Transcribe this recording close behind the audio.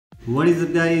What is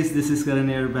up guys, this is Karan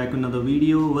here back with another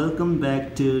video. Welcome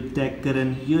back to Tech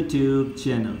Karan YouTube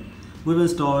channel. We've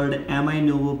installed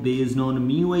MiNovo based on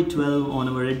Miui 12 on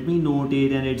our Redmi Note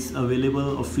 8 and it's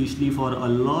available officially for a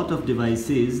lot of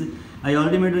devices. I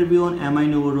already made a review on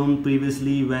MiNovo ROM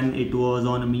previously when it was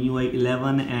on Miui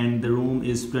 11 and the ROM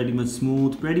is pretty much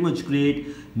smooth, pretty much great,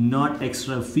 not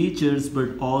extra features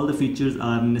but all the features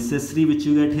are necessary which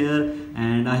you get here.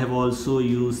 And I have also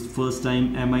used first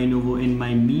time MiNovo in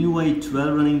my Miui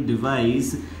 12 running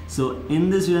device. So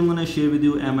in this video I'm going to share with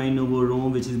you MiNovo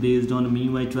ROM which is based on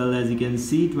Miui 12, as you can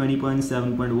see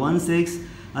 20.7.16.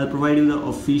 I'll provide you the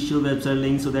official website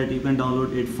link so that you can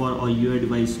download it for your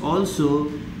device also.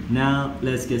 Now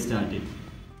let's get started.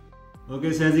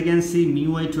 Okay, so as you can see,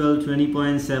 Miui 12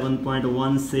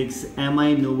 20.7.16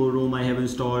 MiNovo ROM I have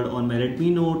installed on my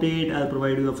Redmi Note 8. I'll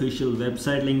provide you the official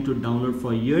website link to download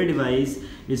for your device.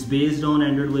 It's based on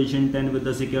Android version 10 with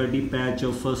the security patch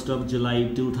of 1st of July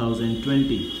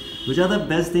 2020. Which are the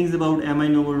best things about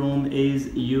MiNovo ROM is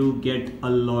you get a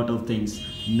lot of things.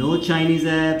 No Chinese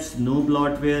apps, no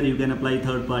bloatware, you can apply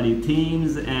third-party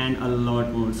themes and a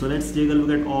lot more. So let's take a look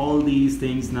at all these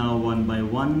things now one by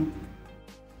one.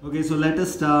 Okay, so let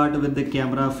us start with the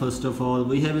camera. First of all,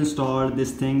 we have installed this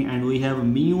thing and we have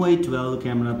Miui 12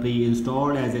 camera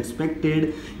pre-installed as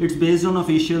expected. It's based on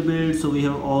official build, so we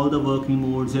have all the working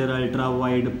modes here: ultra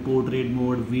wide, portrait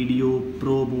mode, video,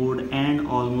 pro mode and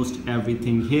almost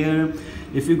everything here.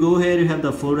 If you go here, you have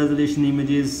the full resolution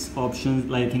images options.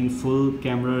 I think full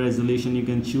camera resolution you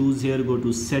can choose here. Go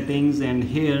to settings and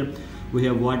here we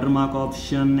have watermark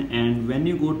option, and when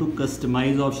you go to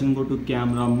customize option, go to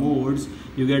camera modes,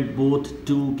 you get both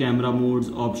two camera modes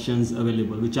options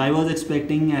available, which I was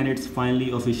expecting, and it's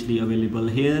finally officially available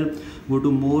here. Go to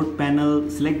more panel,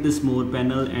 select this more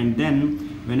panel, and then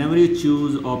whenever you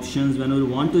choose options, whenever you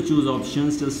want to choose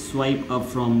options, just swipe up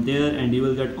from there and you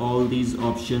will get all these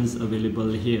options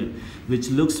available here, which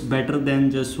looks better than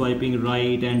just swiping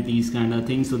right and these kind of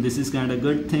things. So this is kind of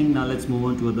good thing. Now let's move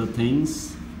on to other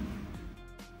things.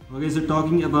 Okay, so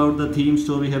talking about the theme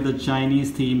store, we have the Chinese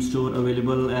theme store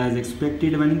available as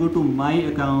expected. When you go to my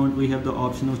account, we have the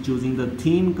option of choosing the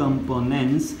theme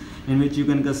components, in which you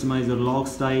can customize your lock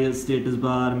style, status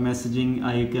bar, messaging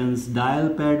icons, dial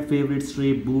pad, favorite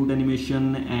strip, boot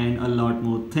animation and a lot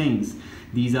more things.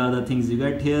 These are the things you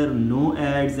get here. No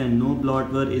ads and no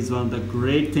bloatware is one of the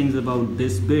great things about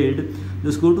this build.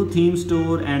 Just go to theme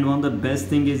store, and one of the best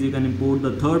thing is you can import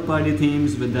the third-party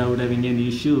themes without having any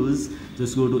issues.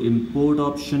 Just go to import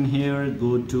option here,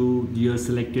 go to your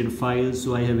selected files.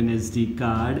 So I have an SD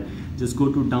card. Just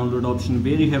go to download option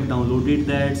where you have downloaded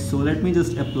that. So let me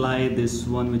just apply this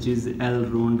one, which is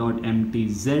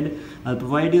lron.mtz. I'll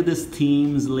provide you this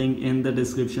themes link in the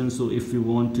description, so if you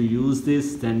want to use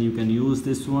this, then you can use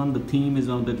this one. The theme is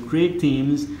one of the great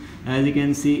themes. As you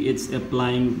can see, it's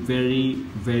applying very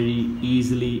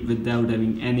easily without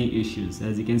having any issues.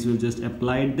 As you can see, we've just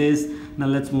applied this. Now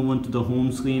let's move on to the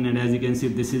home screen, and as you can see,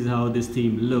 this is how this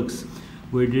theme looks.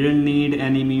 We didn't need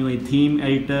any Miui theme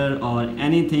editor or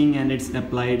anything, and it's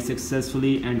applied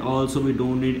successfully. And also we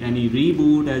don't need any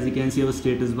reboot. As you can see, our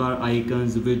status bar,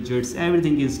 icons, widgets,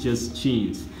 everything is just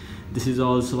changed. This is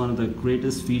also one of the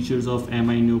greatest features of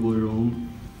MiNovo ROM.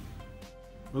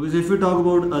 Okay, so if we talk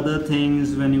about other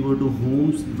things, when you go to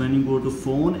homes, when you go to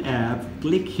phone app,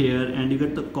 click here and you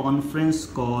get the conference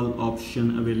call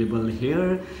option available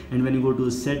here. And when you go to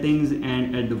settings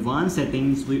and advanced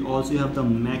settings, we also have the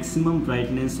maximum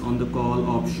brightness on the call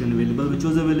option available, which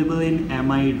was available in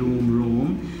MiNovo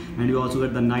ROM. And you also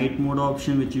get the night mode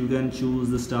option, which you can choose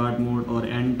the start mode or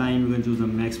end time. You can choose the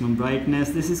maximum brightness.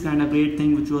 This is kind of great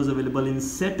thing which was available in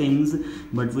settings,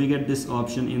 but we get this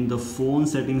option in the phone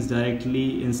settings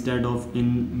directly instead of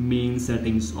in main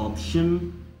settings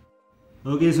option.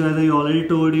 Okay, so as I already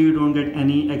told you, you don't get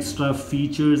any extra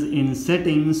features in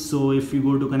settings. So if you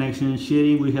go to connection and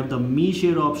sharing, we have the Mi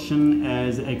Share option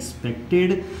as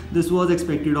expected. This was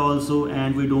expected also,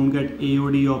 and we don't get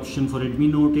AOD option for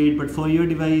Redmi Note 8, but for your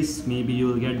device, maybe you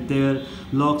will get there.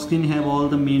 Lock screen have all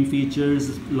the main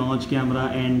features, launch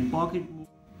camera and pocket mode.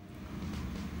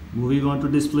 Moving on to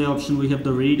display option, we have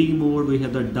the reading mode, we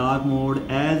have the dark mode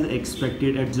as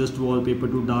expected, adjust wallpaper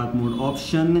to dark mode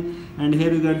option, and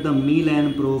here you get the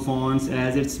Milan Pro fonts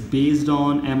as it's based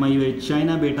on Miui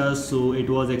China beta, so it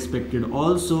was expected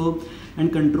also. And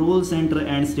control center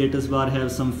and status bar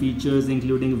have some features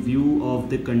including view of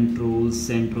the control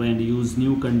center and use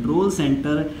new control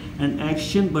center and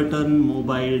action button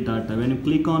mobile data. When you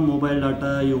click on mobile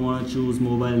data, you want to choose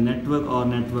mobile network or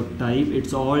network type.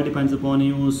 It's all depends upon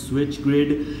you. Switch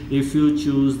grid, if you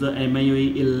choose the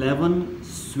MIUI 11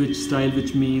 switch style,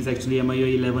 which means actually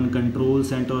MIUI 11 control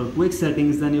center or quick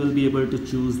settings, then you will be able to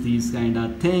choose these kind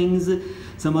of things.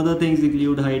 Some other things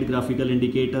include height, graphical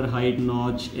indicator, height,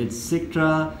 notch,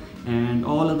 etc. And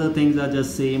all other things are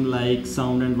just same, like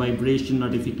sound and vibration,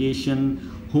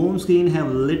 notification. Home screen have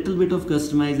a little bit of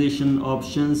customization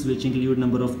options, which include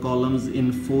number of columns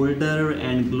in folder,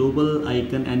 and global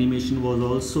icon animation was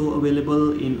also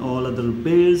available in all other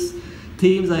builds.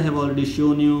 Themes I have already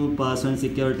shown you. Password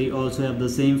security also have the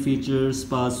same features,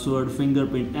 password,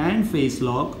 fingerprint and face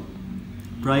lock.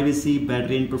 Privacy,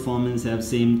 battery and performance have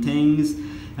same things.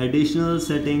 Additional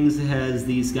settings has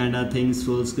these kind of things: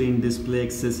 full screen display,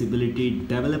 accessibility,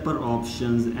 developer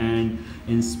options, and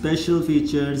in special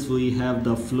features we have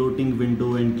the floating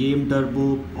window and game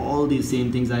turbo. All these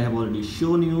same things I have already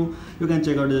shown you. You can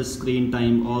check out the screen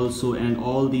time also, and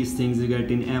all these things you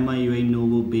get in MIUI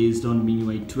Novo based on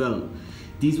MIUI 12.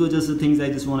 These were just the things I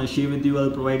just want to share with you.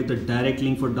 I'll provide the direct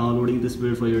link for downloading this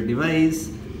build for your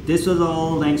device. This was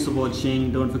all. Thanks for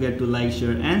watching. Don't forget to like,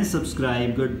 share and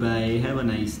subscribe. Goodbye. Have a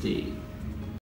nice day.